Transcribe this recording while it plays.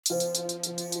Every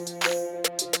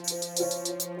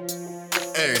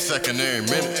second, every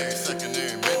minute.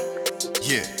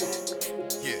 Yeah.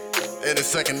 Every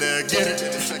second, there get it.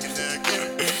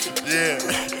 Yeah.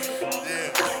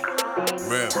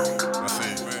 Real. I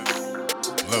say real.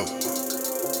 Low.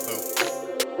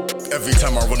 Every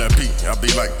time I run a beat, I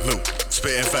be like Luke.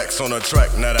 Spitting facts on a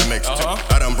track, now that makes two.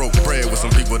 I done broke bread with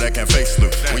some people that can face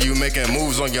loot. When you making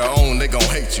moves on your own, they gon'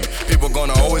 hate you. People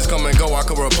gonna always come and go, I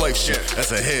could replace you.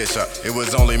 That's a headshot, it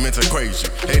was only meant to craze you.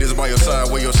 Haters by your side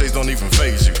where your shades don't even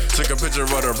phase you. Took a picture of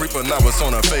the Reaper, now it's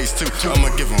on her face too. I'ma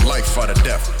give him life out of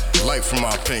death. Light from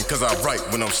my pen, cause I write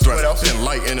when I'm stressed. Been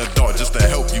light in the dark just to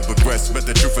help you progress. Bet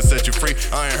the truth will set you free,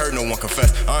 I ain't heard no one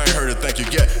confess. I ain't heard a thank you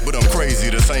yet, but I'm crazy.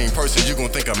 The same person you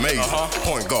gon' think amazing.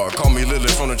 Point guard, call me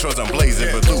Lily from the trust I'm blazing.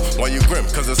 But Lou, why you grim?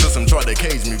 Cause the system tried to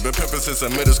cage me. Been pimpin' since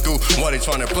in middle school, why they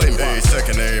tryna play me? Every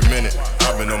second, every minute,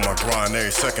 I've been on my grind.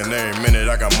 Every second, every minute,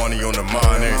 I got money on the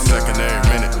mind. Every second, every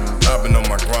minute, I've been on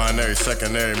my grind. Every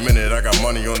second, every minute, I got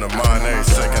money on the mind. Every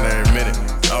second, every minute,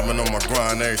 I've been on my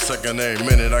grind. Every second, every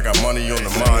minute, I got money on the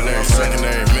mind. Every second,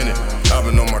 every minute, I've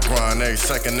been on my grind. Every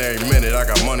second, every minute, I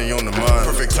got money on the mind.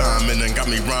 Perfect timing and got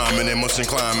me rhyming, emotion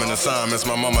climbing assignments.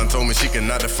 My mama told me she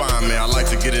cannot define me. I like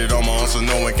to get it on my own so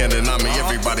no one can deny me.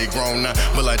 Everybody grown now,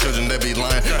 but like children they be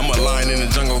lying. I'm a lion in the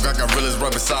jungle, got gorillas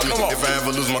right beside me. If I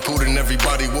ever lose my cool, then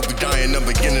everybody will be dying. The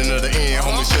beginning of the end,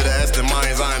 homie should've asked the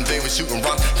minds. I am David shooting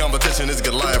rocks. Competition is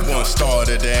Goliath, one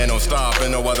started, there ain't no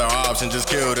stopping, no other option. Just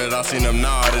killed it. I seen them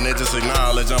nod and they just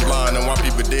acknowledge I'm blind and why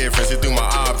people different. See through my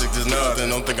optics is nothing.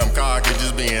 Don't think I'm cocky,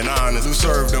 just being honest. Who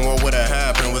served and what would've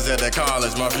happened was at that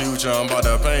college. My future, I'm about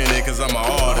to paint it cause I'm an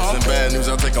artist. And bad news,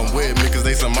 I'll take them with me cause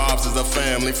they some mobsters. A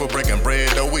family for breaking bread,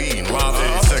 though we eating lobster.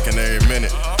 Every second, every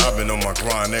minute, I've been on my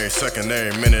grind. Every second,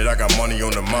 every minute, I got money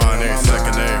on the mind. Every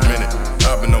second, every minute,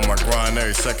 I've been on my grind.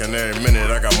 Every second, every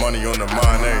minute, I got money on the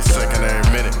mind. Every second,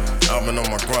 every minute, I've been on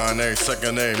my grind. Every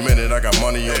second, every minute, I got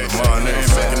money on the mind. Every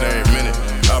second, every minute,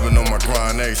 I've been on my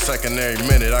grind. Every second, every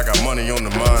minute, I got money on the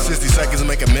mind. 60 seconds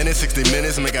make a minute, 60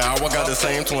 minutes make an hour. Got the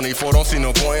same 24, don't see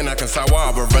no point, I can sour.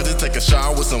 I would rather take a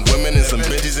shower with some women and some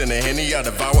bitches and a Henny I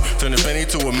devour. Turn a penny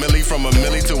to a milli, from a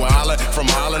milli to a island, from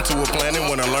a island to a planet.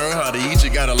 Wanna learn how to eat, you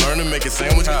gotta learn to make a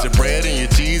sandwich. Get your bread and your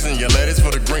cheese and your lettuce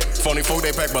for the green. Phony folk,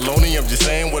 they pack bologna, I'm just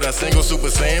saying. With a single super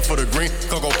saiyan for the green.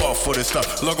 Cocoa puff for the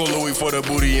stuff, Local Louis for the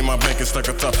booty in my bank and stuck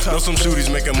a tough. Know some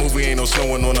shooties make a movie, ain't no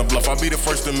snowing on the bluff. I'll be the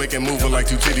first to make it move like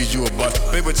two titties, you a bust.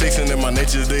 Paper chasing in my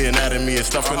nature, the anatomy is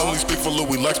stuff. Can only speak for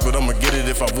Louis Lux, but I'ma get it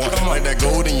if I want. Like that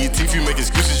gold in your teeth, you make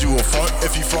excuses, you a front.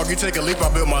 If you froggy, take a leap,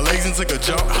 I built my legs and took a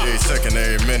jump. Every second,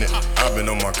 every minute, I've been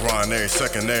on my grind. Every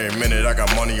second, every minute, I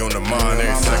got money on the mind.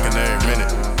 Every second, every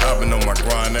minute, I've been on my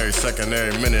grind. Every second,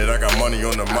 every minute, I got money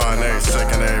on the mind. Every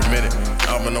second, every minute,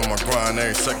 I've been on my grind.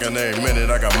 Every second, every minute,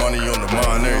 I got money on the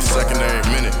mind. Every second,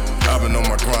 every minute, I've been on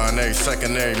my grind. Every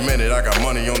second, every minute, I got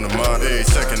money on the mind. Every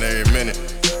second, every minute.